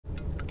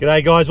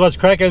G'day guys, what's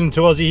cracking?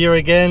 To Aussie here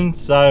again.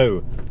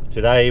 So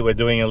today we're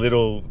doing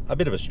a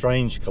bit of a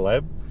strange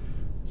collab.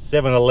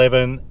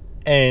 7-Eleven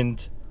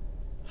and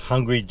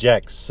Hungry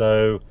Jack's.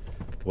 So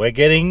we're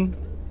getting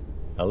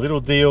a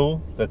little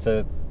deal.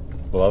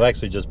 Well, I've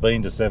actually just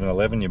been to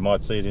 7-Eleven. You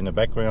might see it in the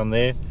background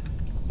there.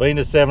 Been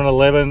to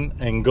 7-Eleven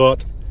and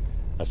got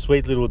a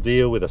sweet little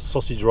deal with a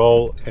sausage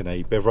roll and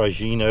a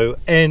beveragino.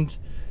 And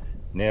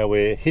now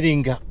we're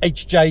hitting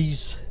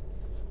HJ's.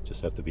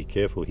 Just have to be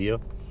careful here.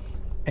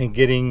 And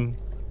getting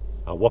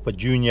a Whopper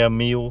Junior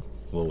meal,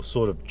 well,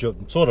 sort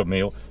of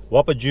meal,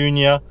 Whopper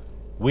Junior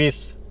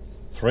with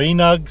 3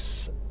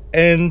 nugs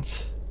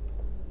and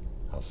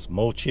a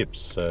small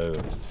chips. So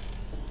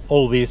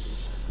all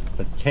this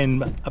for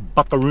 10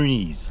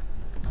 buckaroonies.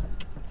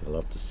 You'll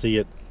love to see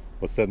it.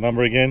 What's that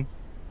number again?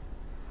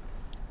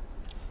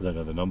 I don't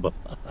know the number.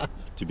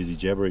 Too busy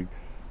jabbering.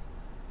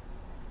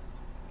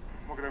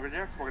 Walk it over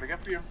there. What can I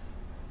get for you?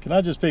 Can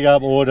I just pick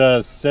up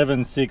order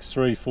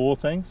 7634,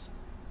 thanks?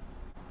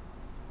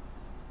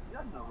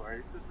 No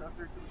worries. Sit down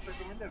there to the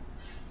second window.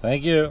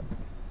 Thank you.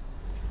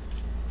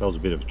 That was a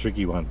bit of a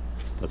tricky one.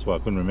 That's why I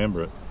couldn't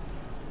remember it.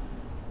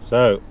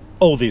 So,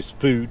 all this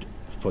food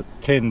for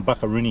 10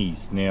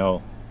 buckaroonies.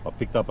 Now, I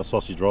picked up a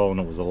sausage roll and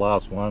it was the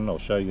last one. I'll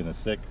show you in a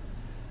sec.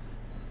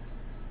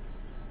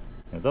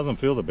 It doesn't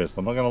feel the best,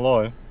 I'm not going to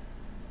lie.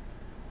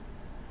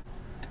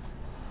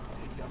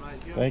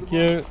 Thank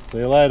you. See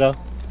you later.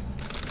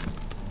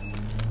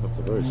 That's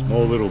a very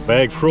small little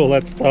bag for all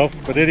that stuff.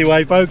 But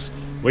anyway, folks,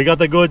 we got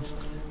the goods.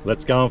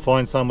 Let's go and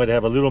find somewhere to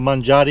have a little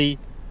mangiati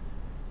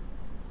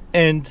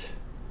and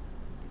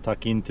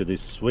tuck into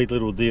this sweet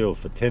little deal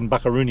for 10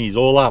 buckaroonies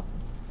all up.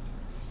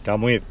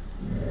 Come with.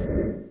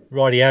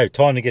 Rightio,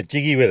 time to get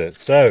jiggy with it.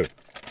 So,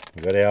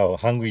 we've got our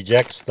Hungry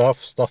Jack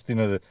stuff stuffed in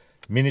a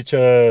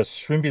miniature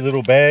shrimpy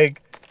little bag.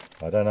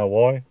 I don't know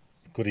why.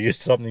 Could have used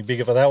something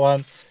bigger for that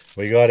one.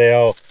 We got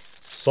our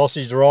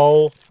sausage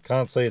roll.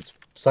 Can't say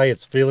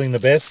it's feeling the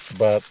best,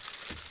 but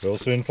we'll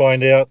soon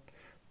find out.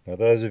 Now,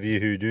 those of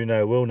you who do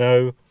know will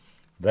know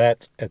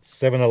that at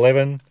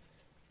 7-Eleven,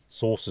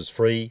 sauce is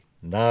free,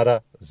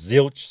 nada,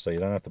 zilch, so you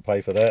don't have to pay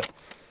for that.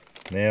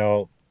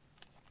 Now,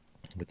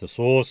 with the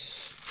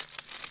sauce,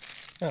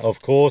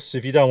 of course,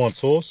 if you don't want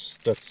sauce,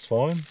 that's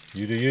fine.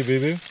 You do you,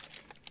 boo-boo.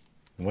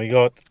 And we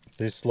got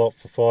this lot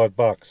for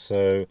 $5.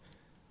 So,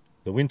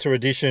 the winter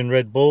edition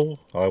Red Bull,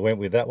 I went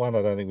with that one.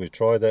 I don't think we've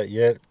tried that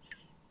yet.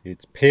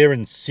 It's pear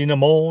and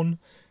cinnamon.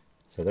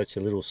 So that's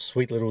your little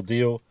sweet little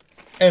deal.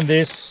 And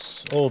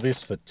this, all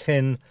this for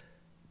 10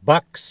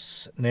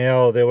 bucks.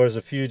 Now, there was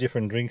a few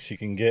different drinks you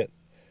can get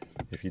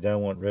if you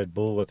don't want Red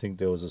Bull. I think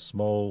there was a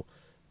small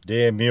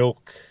Dare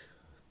Milk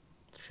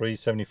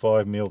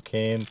 375ml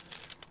can.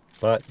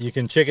 But you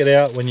can check it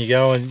out when you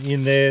go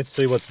in there,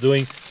 see what's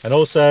doing. And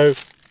also,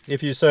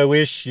 if you so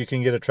wish, you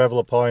can get a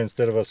traveller pie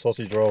instead of a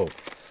sausage roll.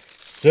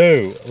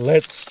 So,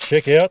 let's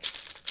check out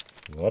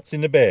what's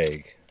in the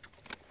bag.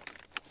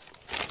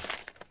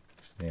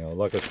 Now,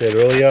 like I said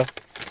earlier,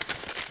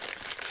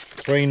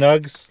 3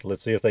 nugs.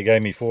 Let's see if they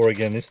gave me 4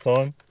 again this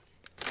time.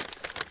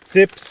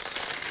 Sips.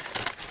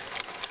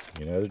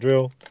 You know the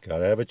drill.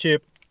 Gotta have a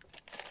chip.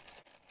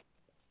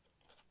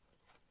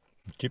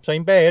 Chips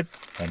ain't bad.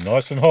 And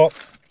nice and hot.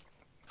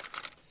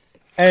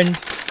 And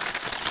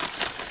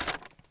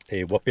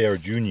a Whopper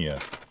Junior.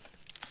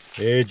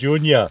 There,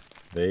 Junior.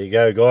 There you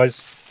go,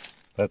 guys.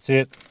 That's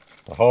it.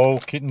 The whole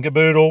kit and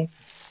caboodle.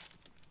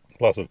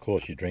 Plus, of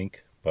course, you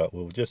drink. But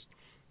we'll just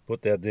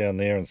put that down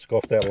there and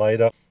scoff that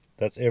later.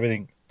 That's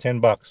everything. 10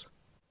 bucks.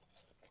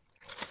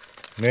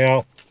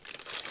 Now,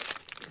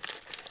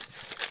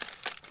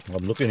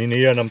 I'm looking in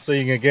here and I'm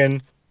seeing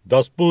again,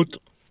 Das Boot.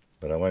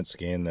 But I won't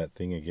scan that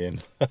thing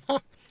again.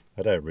 I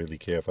don't really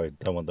care if I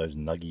don't want those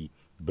nuggy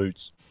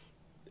boots.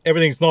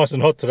 Everything's nice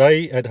and hot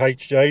today at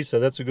HJ, so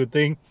that's a good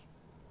thing.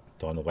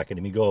 Time to whack it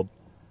in me gob.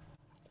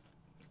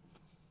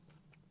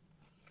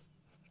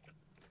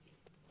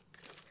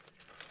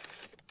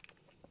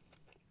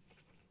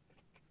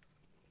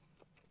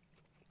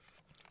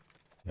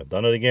 I've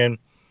done it again.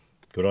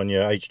 Good on you,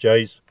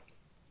 HJ's.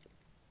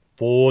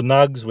 4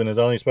 nugs when there's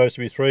only supposed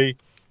to be 3.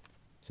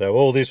 So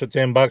all this for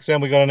 10 bucks,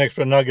 and we got an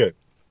extra nugget.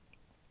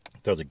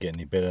 Does it get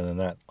any better than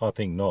that? I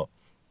think not.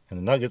 And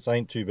the nuggets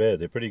ain't too bad.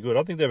 They're pretty good.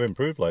 I think they've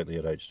improved lately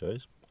at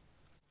HJ's.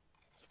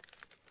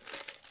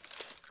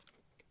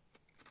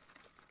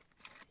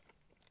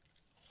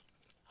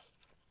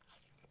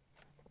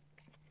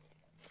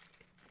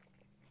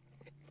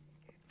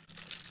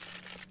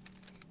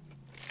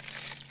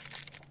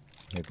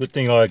 A good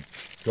thing I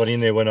got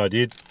in there when I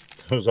did.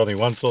 There was only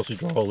 1 sausage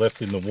roll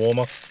left in the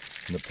warmer,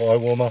 in the pie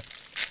warmer.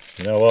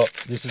 You know what?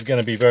 This is going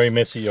to be very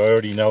messy. I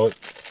already know it.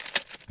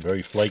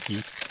 Very flaky.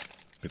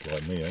 A bit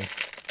like me, eh?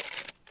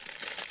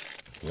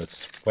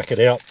 Let's whack it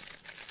out.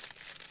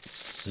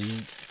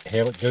 See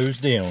how it goes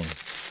down.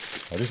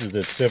 Oh, this is the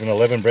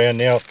 7-Eleven brand.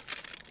 Now,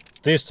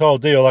 this whole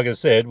deal, like I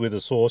said, with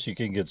the sauce, you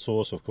can get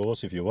sauce, of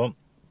course, if you want.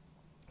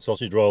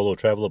 Sausage roll or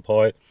traveller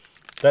pie.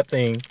 That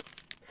thing,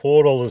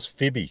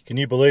 $4.50. Can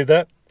you believe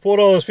that?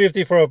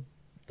 $4.50 for a,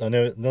 I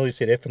nearly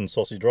said effing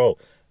sausage roll.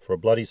 for a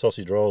bloody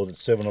sausage roll at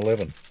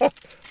 7-Eleven.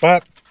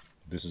 But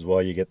this is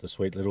why you get the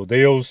sweet little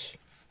deals.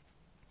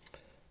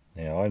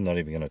 Now, I'm not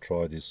even going to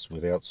try this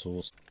without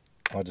sauce.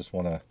 I just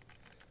want a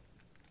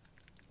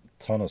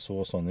ton of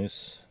sauce on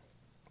this.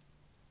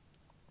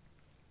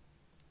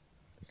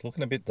 It's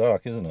looking a bit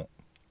dark, isn't it?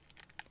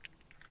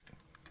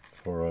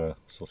 For a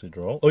sausage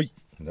roll. Oi!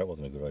 That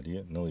wasn't a good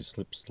idea. Nearly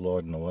slipped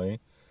sliding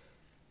away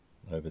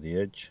over the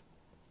edge.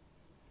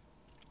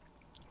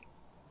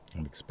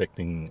 I'm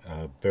expecting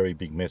a very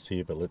big mess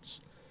here, but let's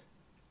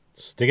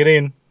stick it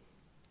in.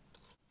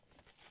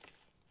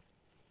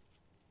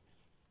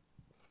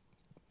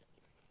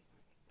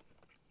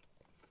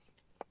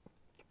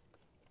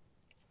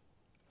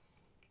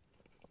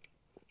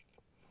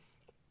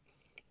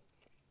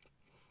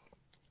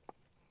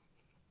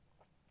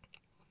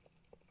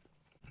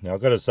 Now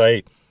I've got to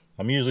say,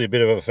 I'm usually a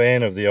bit of a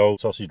fan of the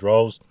old sausage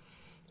rolls,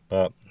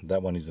 but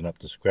that one isn't up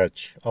to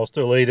scratch. I'll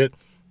still eat it,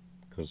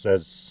 because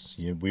as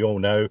we all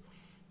know,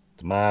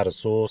 tomato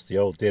sauce, the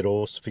old dead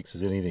horse,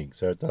 fixes anything.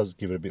 So it does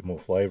give it a bit more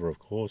flavour, of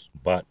course,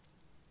 but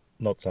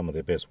not some of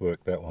their best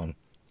work, that one.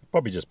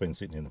 Probably just been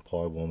sitting in the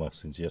pie warmer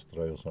since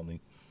yesterday or something.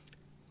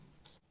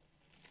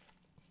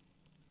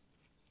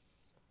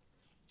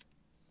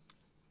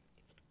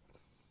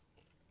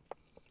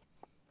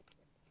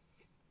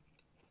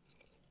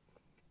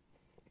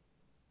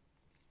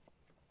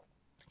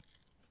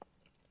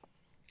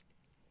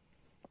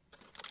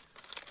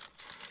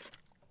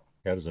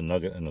 How does a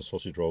nugget and a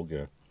sausage roll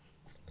go?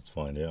 Let's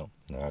find out.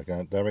 No, I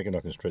don't reckon I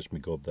can stretch my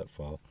gob that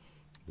far.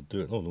 We'll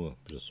do it. Oh, look,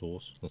 a bit of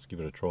sauce. Let's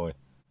give it a try.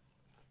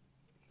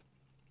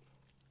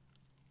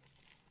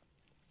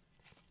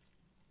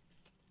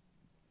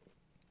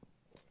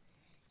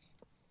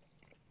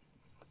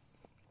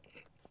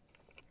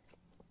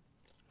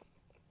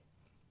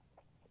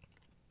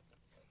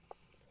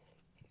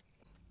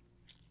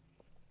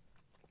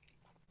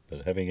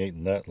 But having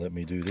eaten that, let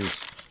me do this.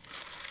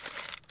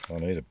 I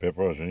need a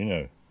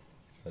pepperoncino.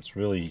 That's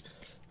really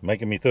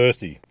making me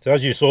thirsty. So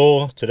as you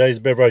saw, today's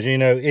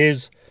beveragino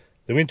is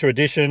the winter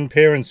edition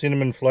pear and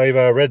cinnamon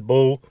flavour Red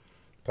Bull,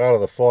 part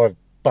of the $5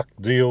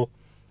 deal.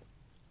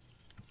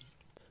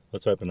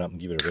 Let's open up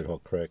and give it a red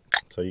hot crack.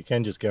 So you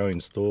can just go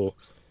in store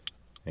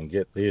and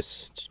get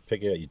this. Just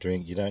pick out your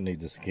drink. You don't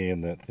need to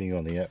scan that thing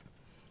on the app.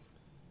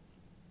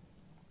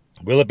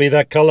 Will it be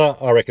that colour?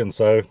 I reckon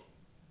so.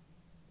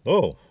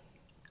 Oh,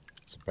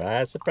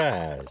 surprise,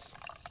 surprise.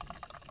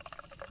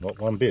 Not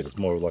one bit. It's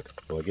more like,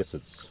 well, I guess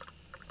it's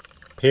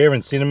pear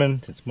and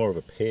cinnamon. It's more of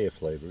a pear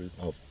flavour,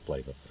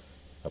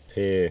 a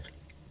pear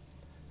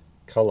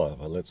colour.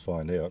 But let's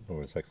find out,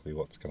 or it's actually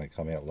what's going to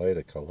come out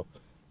later colour.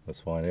 Let's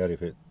find out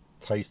if it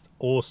tastes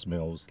or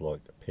smells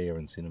like pear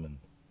and cinnamon.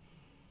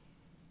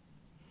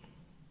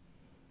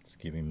 Let's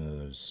give him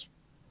those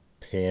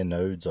pear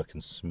nodes. I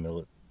can smell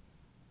it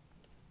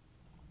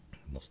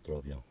in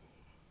Australia.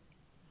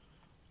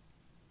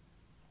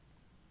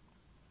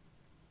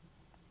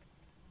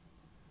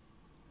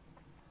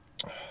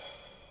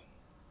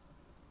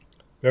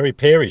 Very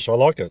pearish, I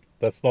like it.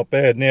 That's not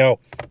bad. Now,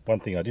 one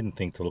thing I didn't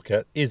think to look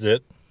at, is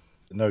it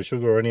no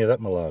sugar or any of that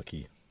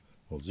malarkey?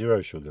 Or zero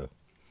sugar?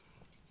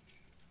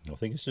 I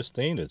think it's just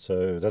standard,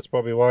 so that's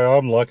probably why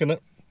I'm liking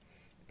it.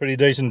 Pretty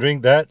decent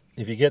drink, that.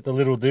 If you get the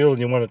little deal and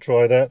you want to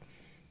try that,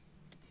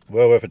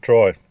 well worth a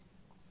try.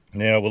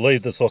 Now, we'll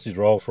leave the sausage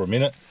roll for a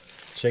minute.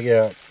 Check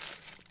out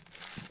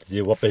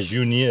the Whopper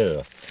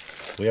Junior.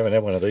 We haven't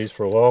had one of these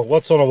for a while.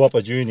 What's on a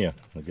Whopper Junior?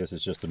 I guess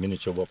it's just a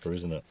miniature Whopper,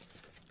 isn't it?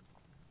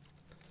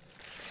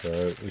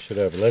 So we should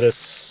have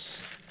lettuce,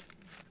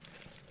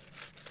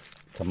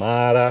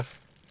 tomato,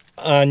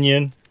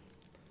 onion,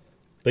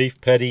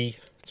 beef patty,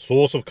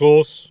 sauce of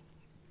course,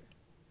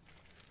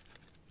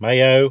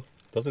 mayo.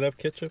 Does it have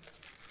ketchup?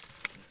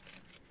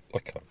 I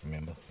can't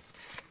remember.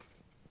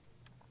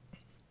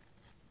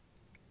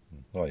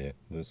 Oh yeah,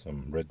 there's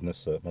some redness,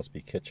 so it must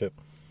be ketchup.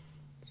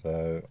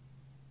 So,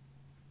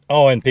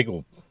 oh, and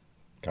pickle.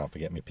 Can't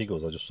forget my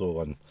pickles. I just saw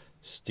one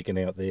sticking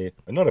out there.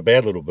 And not a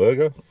bad little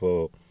burger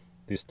for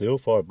this deal,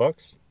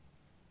 $5.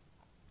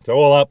 So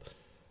all up,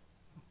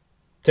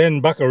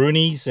 10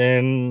 buckaroonies,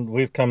 and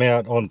we've come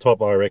out on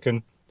top, I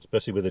reckon,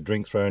 especially with a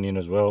drink thrown in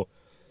as well.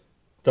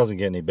 Doesn't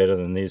get any better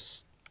than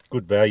this.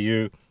 Good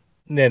value.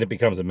 And then it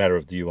becomes a matter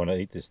of, do you want to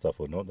eat this stuff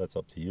or not? That's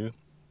up to you.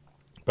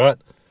 But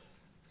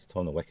it's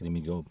time to whack it in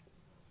me gob.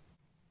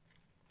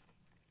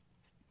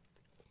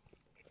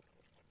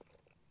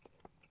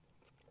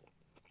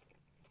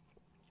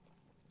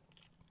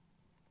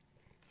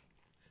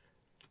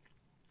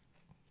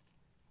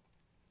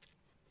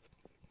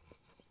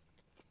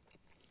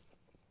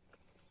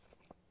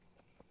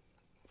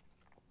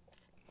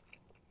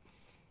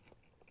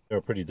 They're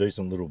a pretty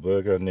decent little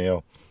burger.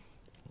 Now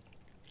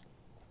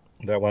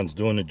that one's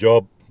doing the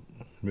job,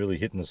 really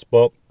hitting the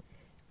spot.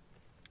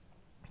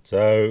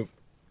 So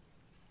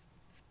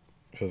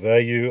for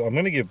value, I'm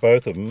going to give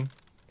both of them,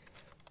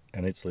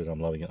 and it's lit. I'm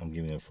loving it. I'm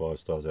giving it 5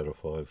 stars out of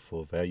 5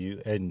 for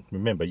value. And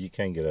remember, you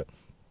can get a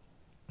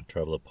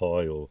traveller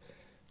pie or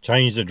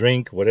change the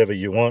drink, whatever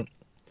you want.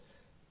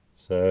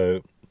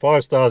 So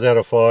 5 stars out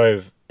of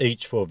 5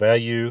 each for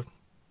value,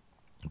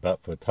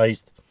 but for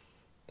taste,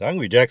 the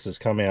Hungry Jacks has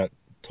come out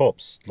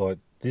tops. Like,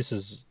 this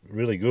is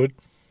really good.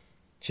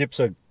 Chips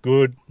are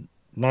good.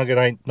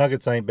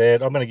 Nuggets ain't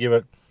bad. I'm going to give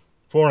it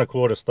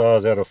 4.25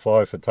 stars out of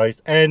 5 for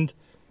taste. And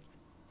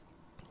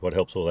what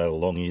helps all that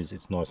along is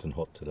it's nice and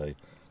hot today.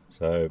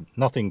 So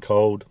nothing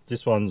cold.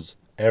 This one's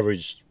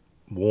average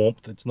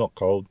warmth. It's not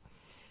cold.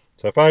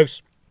 So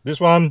folks, this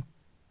one,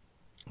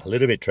 a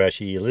little bit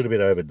trashy, a little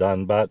bit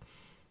overdone, but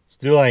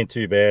still ain't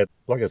too bad.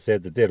 Like I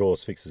said, the dead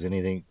horse fixes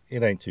anything.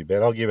 It ain't too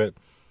bad. I'll give it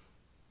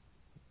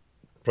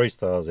 3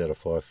 stars out of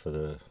 5 for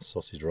the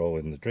sausage roll,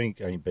 and the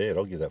drink ain't bad.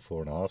 I'll give that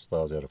 4.5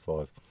 stars out of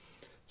 5.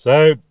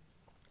 So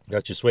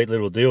that's your sweet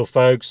little deal,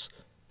 folks.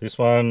 This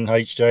one,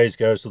 HJ's,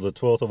 goes to the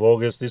 12th of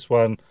August. This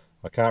one,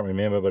 I can't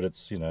remember, but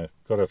it's, you know,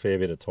 got a fair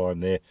bit of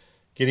time there.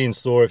 Get in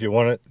store if you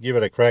want it. Give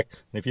it a crack.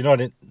 And if you're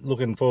not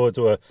looking forward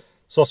to a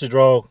sausage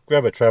roll,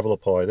 grab a traveller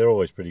pie. They're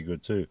always pretty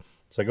good too.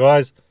 So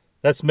guys,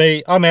 that's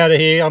me. I'm out of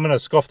here. I'm going to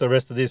scoff the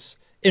rest of this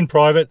in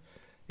private.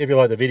 If you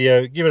like the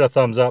video, give it a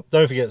thumbs up.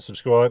 Don't forget to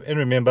subscribe. And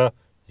remember,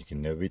 you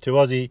can never be too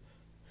Aussie.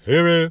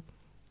 Hooroo.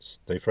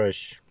 Stay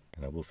fresh.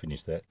 And I will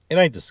finish that. It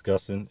ain't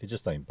disgusting. It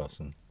just ain't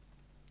busting.